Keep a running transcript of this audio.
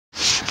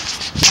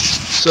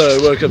So I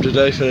woke up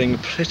today feeling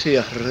pretty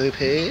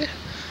ropey,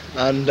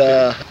 and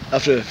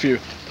after a few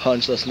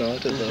pints last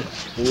night at the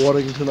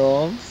Waddington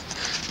Arms.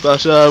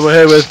 But we're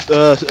here with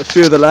a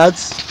few of the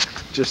lads,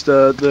 just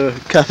the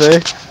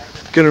cafe,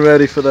 getting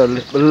ready for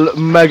the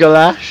mega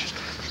lash.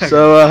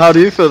 So how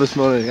do you feel this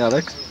morning,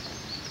 Alex?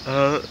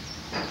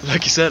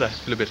 Like you said, I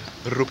feel a bit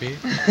ropey,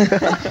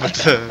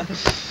 but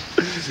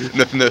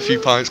nothing that a few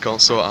pints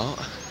can't sort out.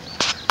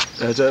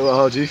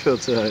 How do you feel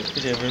today?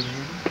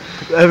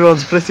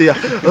 Everyone's pretty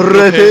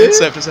ropey.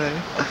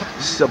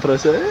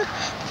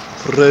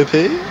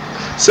 Ropey.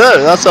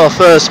 So that's our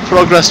first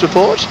progress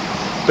report.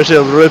 Pretty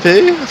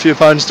ropey. A few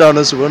pints down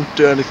as we won't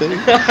do anything.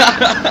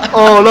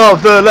 All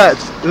of the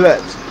let's.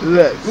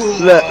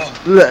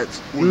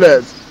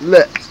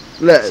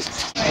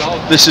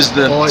 This is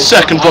the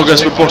second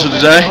progress report of the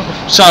day.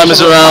 Time is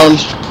around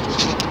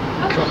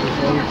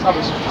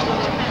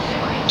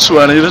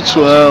 20 to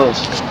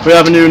 12. We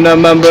have a new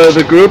member of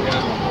the group.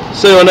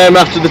 Say your name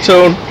after the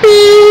tone.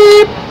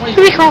 Beep.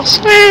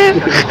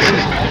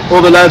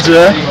 All the lads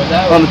are here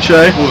on the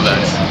tray. All the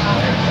lads.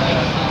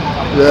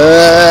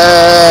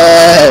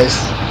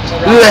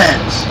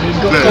 Let's.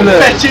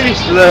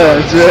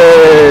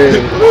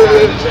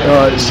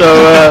 Alright, so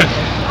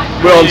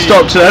we're on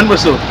stop to end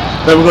whistle.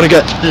 Then we're going to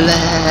get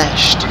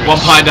lashed. One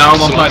pint down,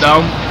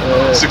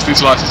 16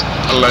 slices.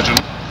 A legend.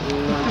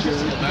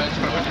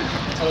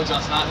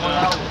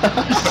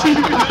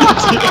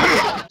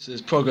 This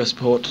is progress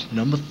report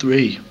number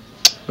 3.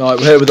 Right,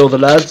 we're here with all the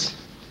lads.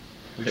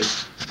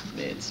 Lads.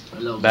 Be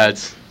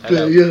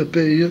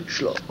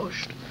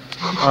sloshed.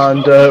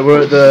 And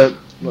we're at the,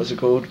 what's it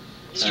called?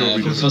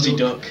 Strawberry duck. Fuzzy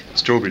duck.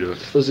 Strawberry duck.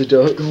 Fuzzy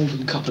duck.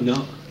 Golden copper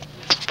nut.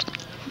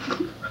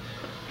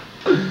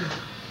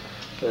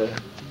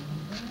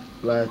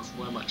 Lads.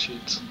 Where are my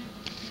chips?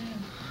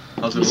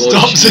 How's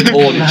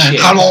everyone?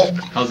 Hello.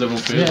 How's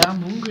everyone feeling? Yeah,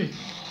 I'm hungry.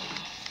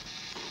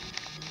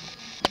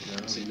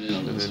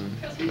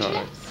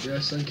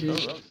 Yes, thank you.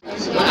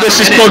 This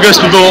is progress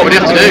report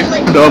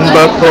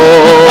number 4.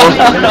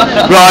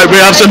 Right, we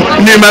have some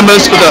new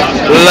members for the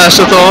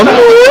Lashathon.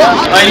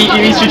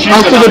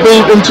 After the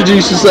beat,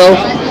 introduce yourself.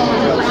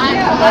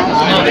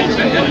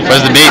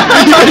 Where's the meat?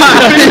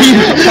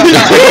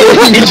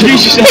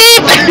 Introduce yourself.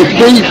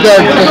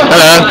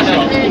 Hello,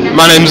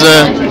 my name's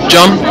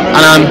John,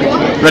 and I'm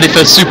ready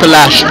for Super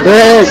Lash.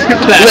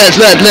 Let's.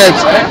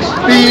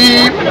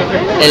 Beep.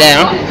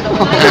 Hello,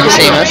 I'm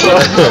Seamus.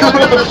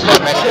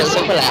 I'm ready for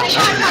Super Lash.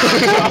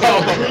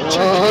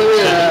 Oh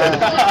yeah.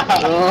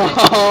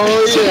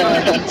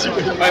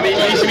 I mean,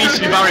 it used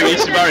to be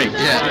Barry.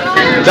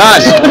 Yeah.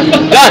 Dad,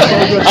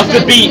 after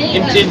the beat,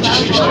 just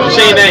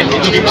say your name,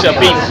 introduce yourself,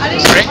 beat.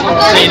 Sorry?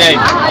 Say your name.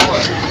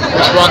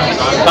 Which one?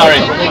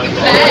 Barry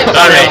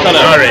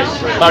O'Connor.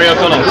 Go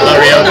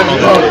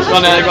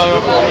on, the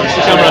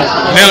camera.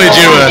 Nearly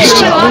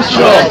Dewhurst.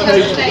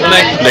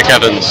 Nick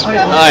Evans.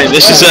 Hi,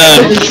 this is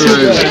the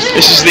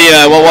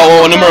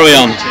what number are we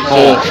on?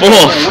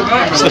 4th.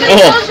 It's the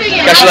 4th.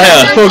 Catch you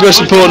later. Progress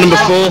report number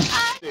 4.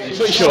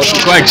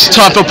 Thanks.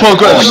 Time for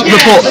progress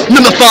report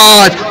number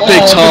 5.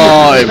 Big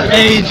time.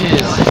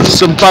 Ages.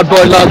 Some bad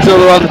boy lads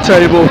all around the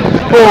table.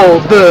 All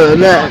the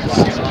lads.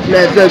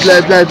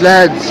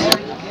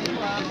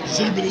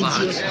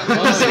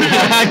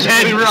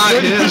 Again,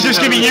 right. It's just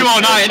gonna be you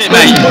all night, isn't it,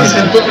 mate?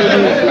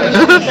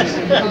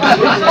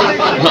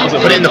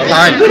 Put it in the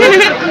pint.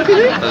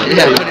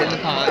 Yeah, put it in the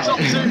pint.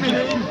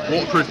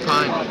 Waterproof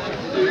pint.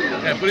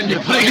 Yeah, put it in the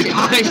pint.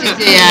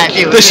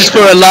 Yeah, This is for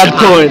a lad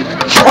point.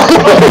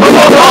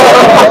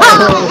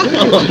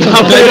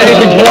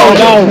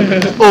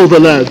 All the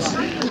lads.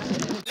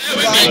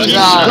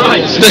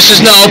 This is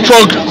now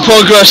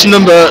progress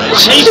number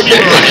 6.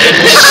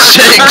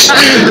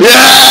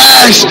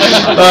 Yes!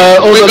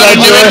 All the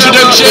lads here.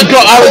 We've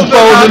got Alex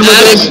Baldwin with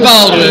us.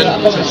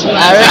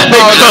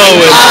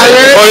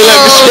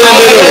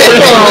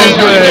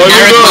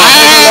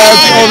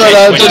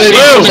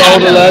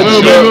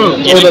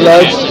 All the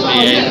lads.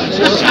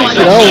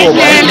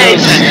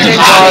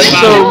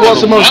 So what's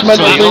the most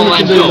mental thing we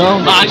can do now?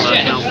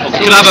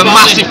 We can have a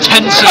massive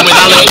tension with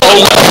Alex.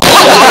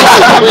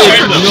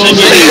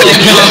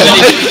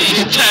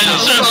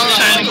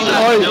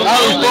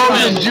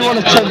 Do you want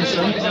a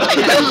tension?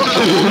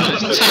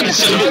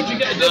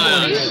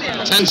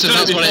 Tension,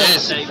 that's what it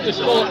is. It's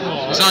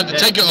either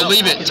take it or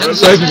leave it.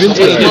 Tension.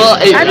 well,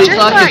 it's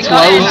like a 12.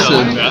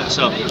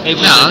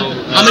 Yeah.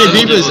 How many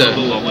people is there?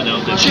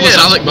 What's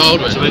Alec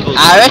Baldwin?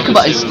 I reckon,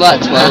 but it's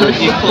like 12.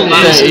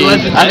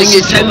 I think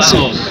it's 10.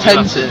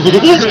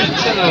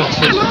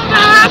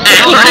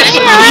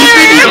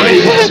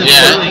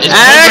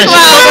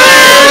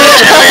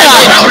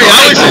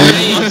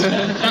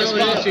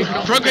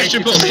 Progress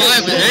report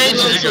 5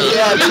 ages ago.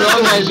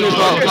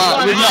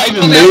 We've not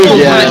even moved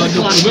yet.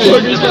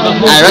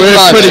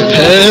 We're pretty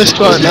pissed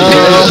right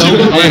now.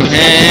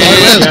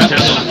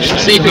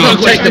 See if we can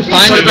take the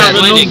pint about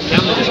winning.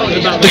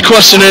 The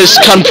question is,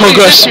 can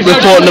progress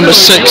report number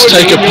 6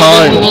 take a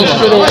pint?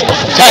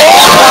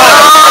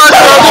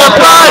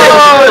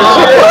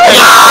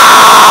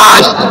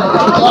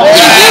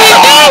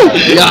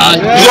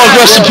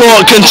 Progress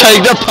report can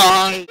take the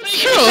pie.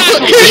 This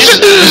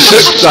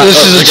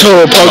is a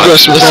total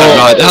progress report.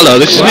 Right, hello,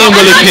 this is me and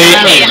Willie Pete.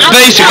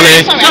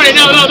 Basically,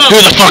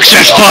 who the fuck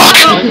says fuck?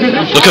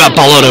 Look at that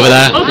bollard over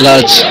there.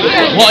 Lads,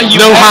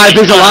 no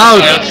hybrids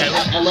allowed.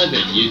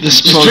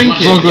 This is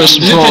progress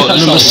report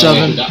number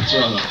 7.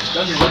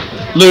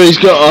 Louis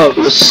got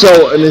a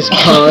salt in his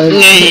pie.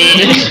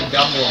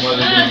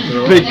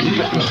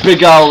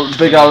 Big Al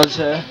is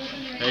here.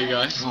 Hey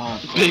guys.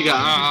 Big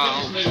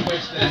Al.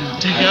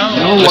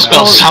 No,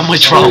 spell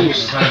sandwich wrong.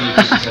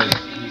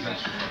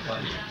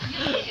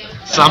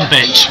 Sam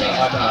bitch.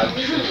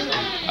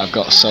 I've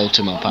got salt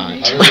in my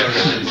pint.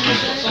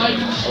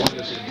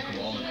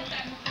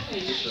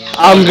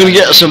 I'm gonna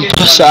get some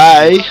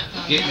pussy.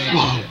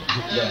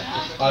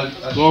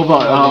 What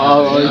about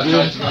how are you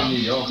doing?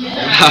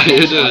 How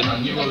you doing?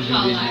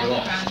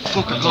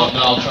 Fuck, I got.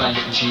 I'll try and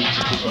get the cheap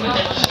tickets when it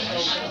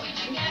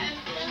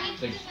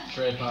Big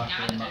Trade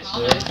Parker and that's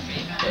it.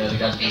 The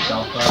guys from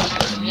South Park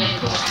and the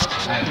musical.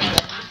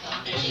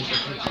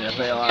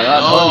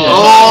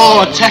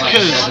 Oh,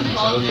 Techers!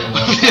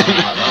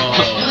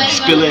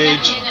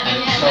 Spillage.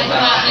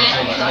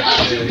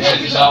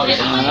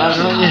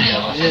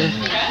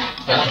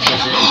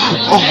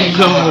 Oh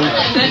no!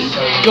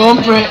 Go on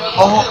for it!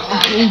 Oh,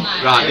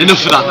 Right,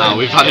 enough of that now.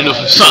 We've had enough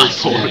of salt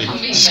pouring.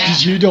 it's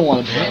because you don't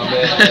want to pay.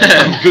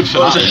 I'm good for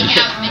that.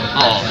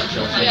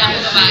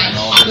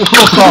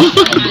 Fuck off!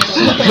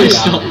 Please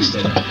stop.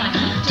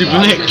 Dude,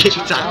 we're gonna get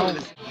kicked out.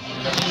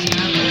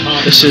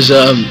 This is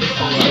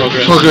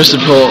progress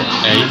report.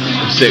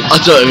 6. I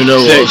don't even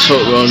know what the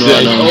fuck we're on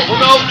right now.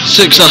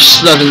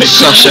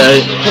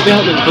 6/7/8.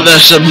 But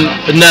there's some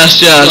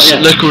nasty ass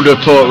liquid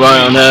report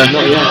right on here.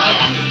 Not yet.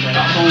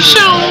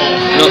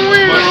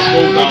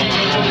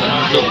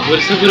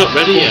 We're not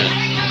ready yet.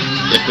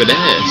 Liquid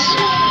ass.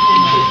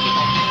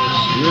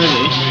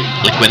 Really?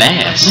 Liquid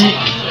ass.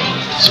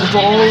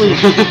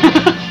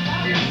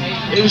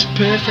 It was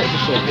perfect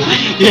before.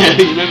 Yeah,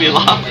 you made me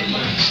laugh.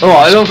 Oh,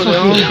 I don't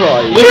fucking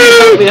cry.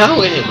 Help me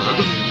out here,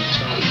 man.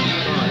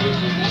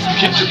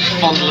 Keep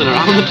fondling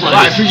around the place.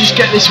 Right, if we just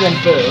get this one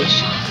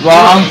first.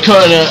 Right, I'm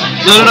cutting it.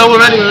 No, we're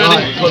ready,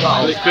 Right, put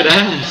that on. Liquid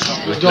ass.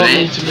 Don't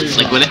need to move.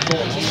 Liquid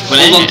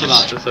Hold on to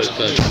that. It's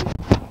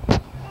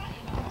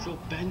all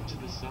bent to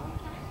the side.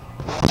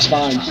 It's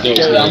fine. Get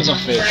your hands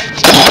off it.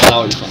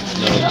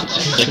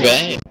 Liquid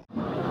ass.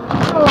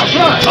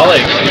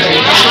 Alex.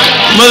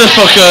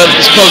 Motherfucker,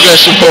 it's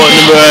progress report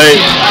number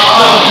 8.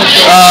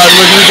 And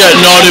we're gonna get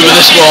naughty with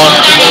this one.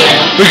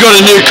 We got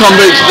a new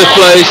convict to the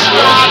place.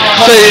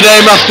 Say your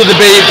name after the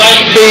beep.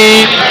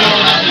 Beep.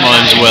 My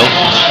name's Will.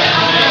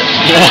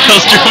 What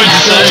else do you want to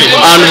say?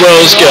 And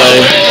Will's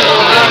going.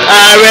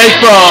 Eric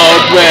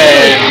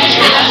Broadway.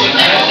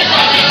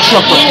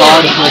 Proper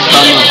fire for the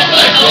camera.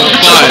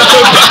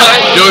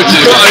 Go to.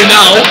 Right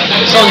now,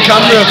 it's on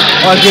camera.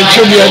 I'm going to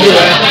chum you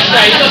everywhere.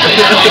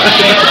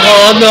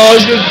 Oh no,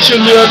 he's going to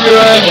chum you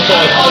everywhere.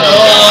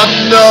 Oh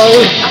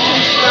no.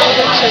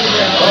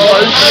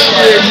 Oh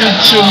shit, you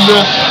chummed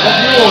me.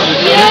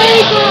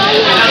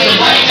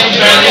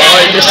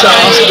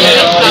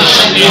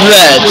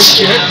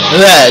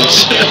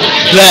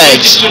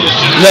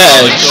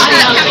 Legs.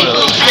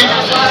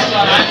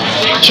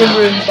 Chum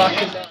her in the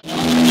back of that.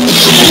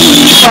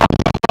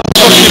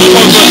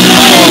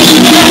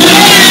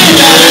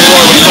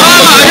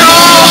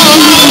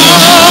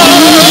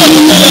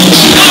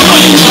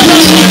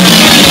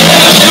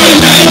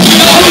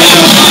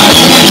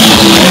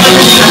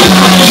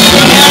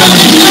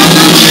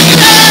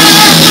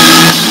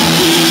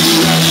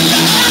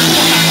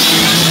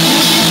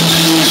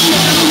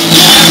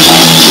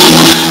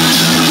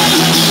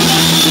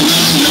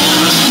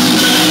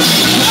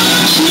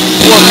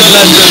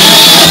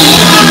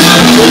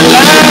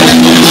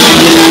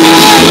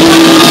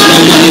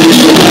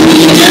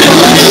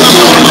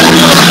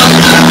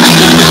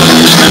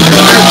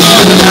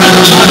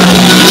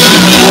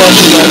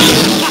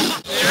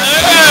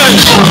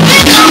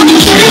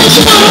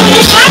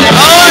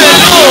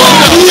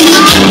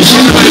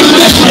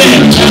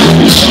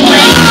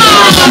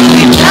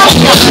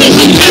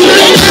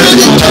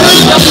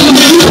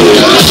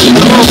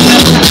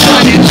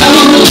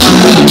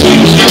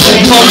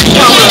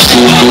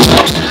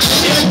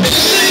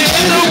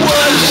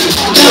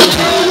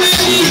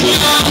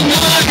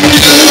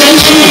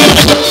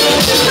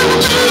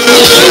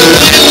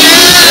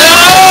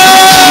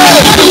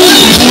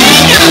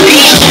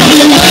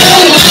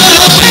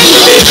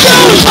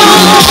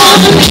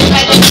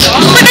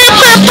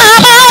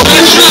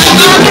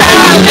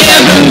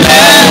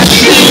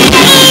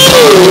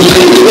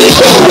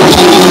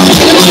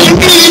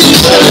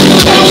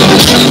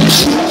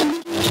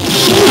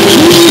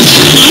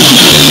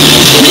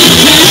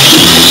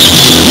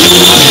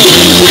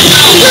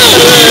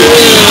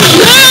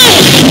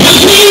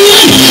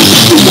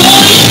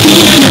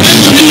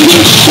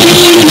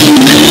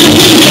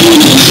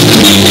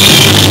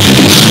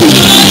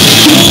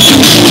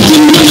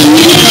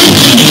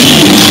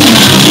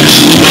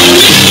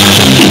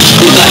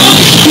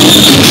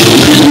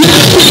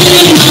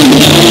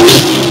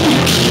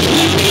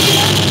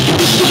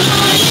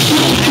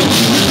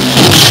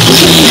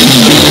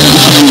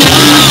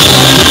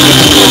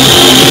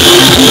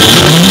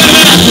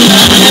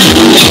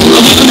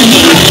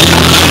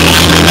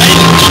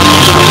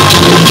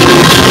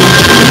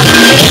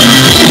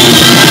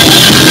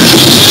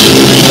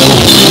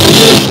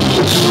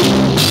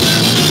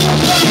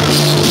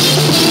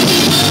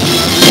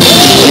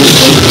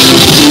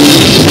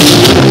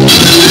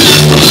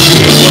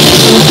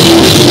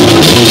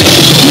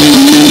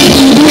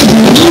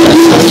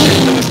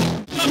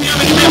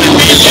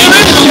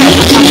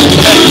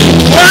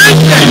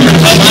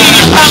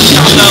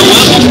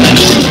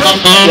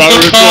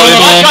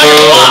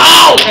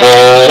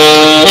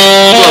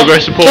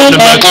 report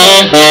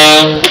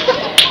number.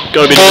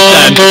 Gotta be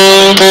number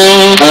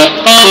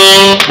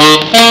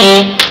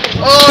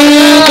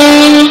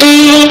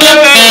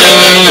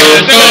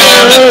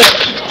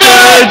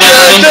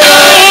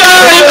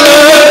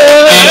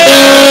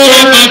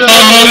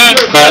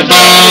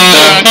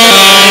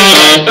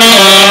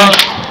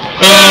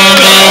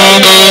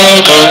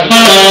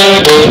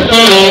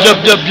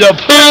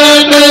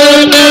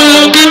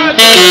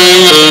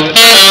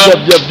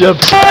Yup.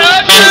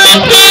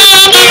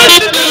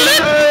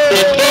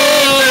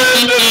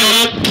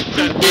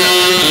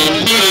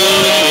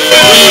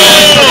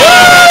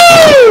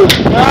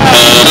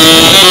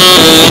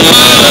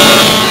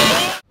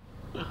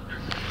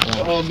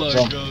 Oh my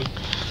god.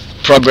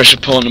 Progress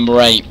report number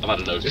 8. I've had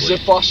a nosebleed. Is it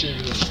Fossy?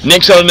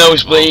 Nick's had a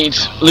nosebleed,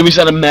 Louis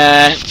had a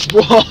mare,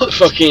 What?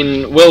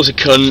 fucking Will's a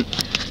cunt,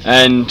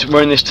 and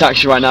we're in this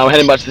taxi right now, we're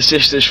heading back to the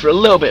sisters for a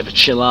little bit of a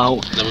chill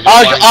out. And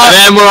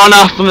then we're on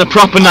off on the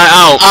proper night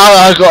out.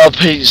 I got a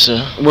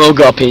pizza. Will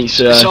got a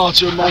pizza. It's hard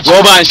to imagine.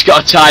 Warbank's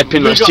got a type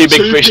in, that's too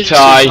big for his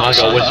tie. I got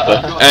a whisper.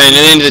 And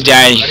at the end of the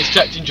day,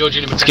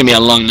 it's gonna be a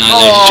long night,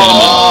 ladies and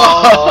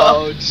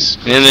gentlemen.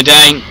 At the end of the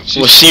day,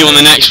 we'll see you on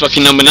the next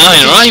fucking number 9,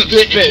 alright?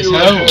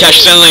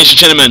 Catch you then, ladies and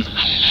gentlemen. I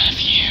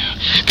love you.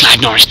 Clive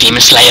Norris,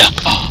 Demon Slayer.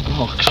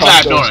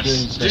 Clive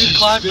Norris. Who's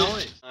Clive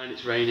Norris? And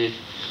it's raining.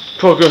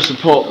 Progress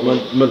report,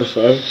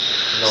 motherfucker.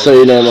 Say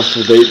your name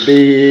after the beep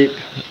beep.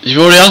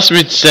 You've already asked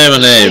me to say my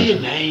Say your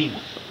name. name.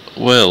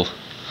 Will.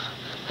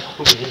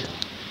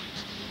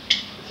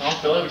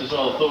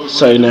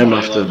 Say your name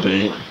after the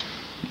beep.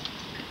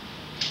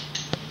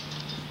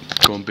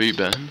 Go on, beat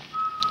Ben.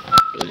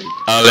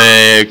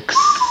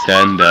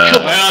 Alexander.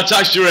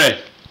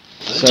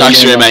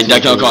 Taxi mate, I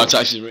can't go on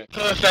taxi.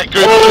 Perfect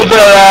group.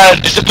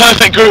 It's the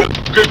perfect group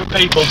of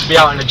people to be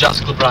out in a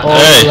jazz club right now.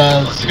 Hey.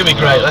 It's gonna be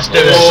great. Let's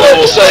do it.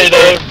 Say your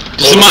name.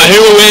 Doesn't matter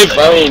who we're with.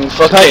 I mean,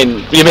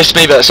 fucking, you missed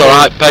me, but it's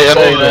alright, Peter.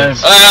 Let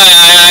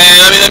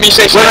me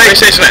say something.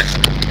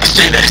 Let's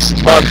do this.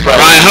 Right,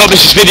 I hope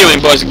this is videoing,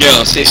 boys and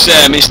girls. It's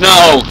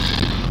no.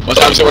 What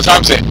time is it?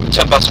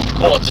 10 past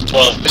quarter to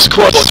 12. It's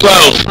quarter to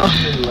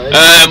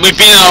 12. We've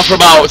been out for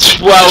about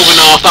 12 and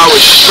a half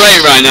hours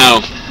straight right now.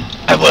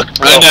 And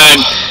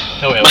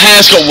my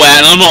hair's got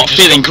wet and I'm not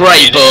feeling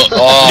great, but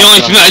the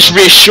only thing that is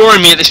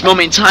reassuring me at this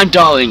moment in time,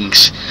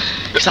 darlings,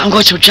 is that I'm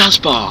going to a jazz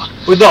bar.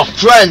 With our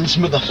friends,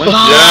 motherfucker. With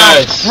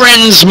our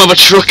friends, mother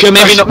trucker.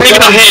 Maybe not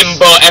him,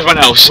 but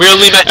everyone else. We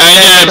only met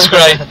It's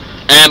great.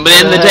 But the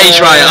end of the day's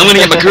right, I'm going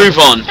to get my groove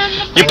on.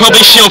 You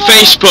probably see on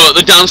Facebook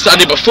the dance that I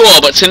did before,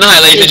 but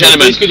tonight, ladies and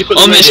gentlemen,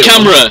 on this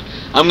camera,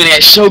 I'm going to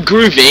get so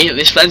groovy that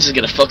this lens is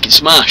going to fucking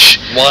smash.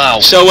 Wow.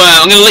 So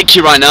I'm going to lick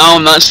you right now,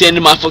 and that's the end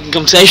of my fucking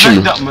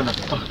conversation. That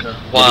motherfucker.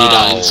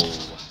 Wow.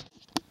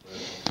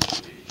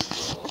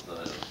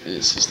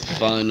 This is the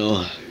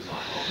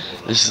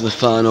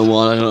final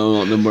one. I don't know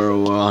what number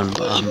we're on,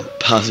 but I'm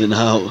passing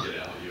out.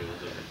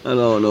 I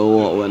don't know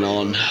what went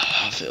on.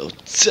 I feel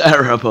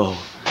terrible.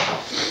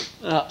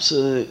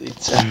 Absolutely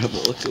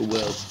terrible. Look at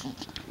Will.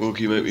 Will,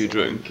 can you make me a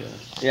drink?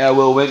 Yeah,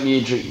 Will, make me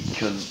a drink, you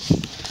cunt.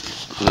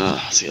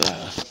 See you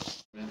later.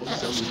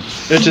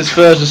 It is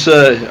fair to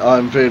say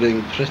I'm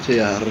feeling pretty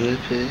happy. Look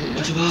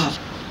at that.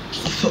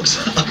 What the fuck's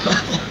that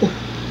about?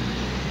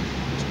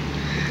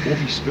 What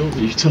have you spilled on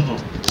your top?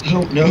 I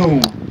don't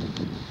know.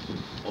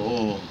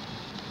 Oh.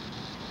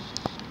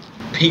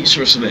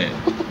 Pizza or something.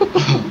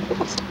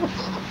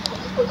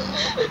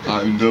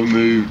 I'm no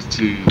mood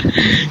to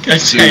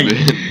Guys,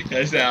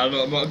 I'm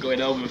not going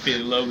home and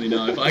feeling lonely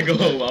now. If I go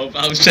home,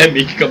 I'll send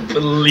me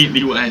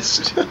completely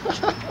west.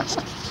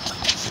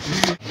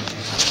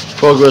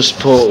 Progress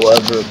report,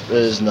 whatever it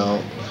is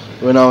now.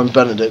 We're now in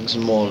Benedict's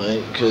and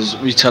Morley because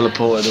we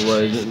teleported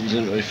away,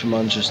 didn't we, from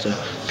Manchester.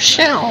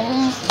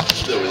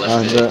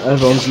 And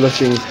everyone's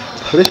looking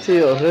pretty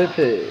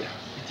rippy.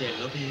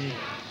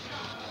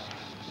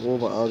 What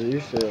about how do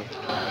you feel?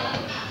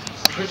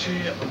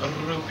 Pretty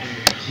ropey.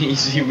 He's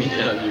zooming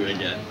in on you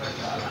again.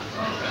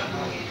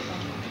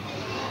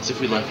 As if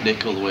we left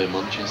Nick all the way in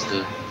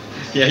Manchester.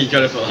 Yeah, you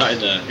gotta put that in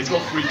there. He's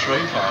got free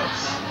train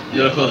cards. You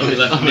gotta put we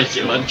left Nick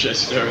in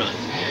Manchester.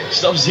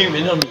 Stop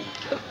zooming on me.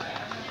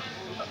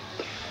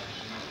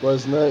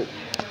 Where's Nick?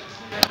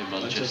 In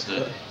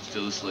Manchester,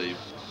 still asleep.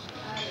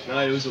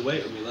 No, he was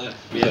awake when we left.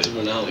 We had to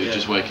run out. He was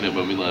just waking up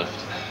when we left.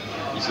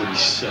 He's gonna be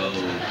so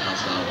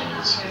passed out on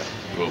us.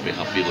 He won't be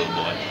happy, little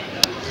boy.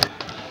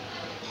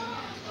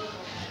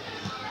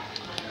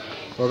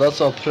 Well,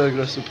 that's our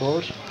progress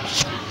report.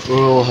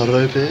 We're all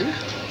happy.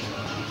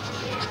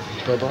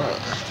 Bye bye.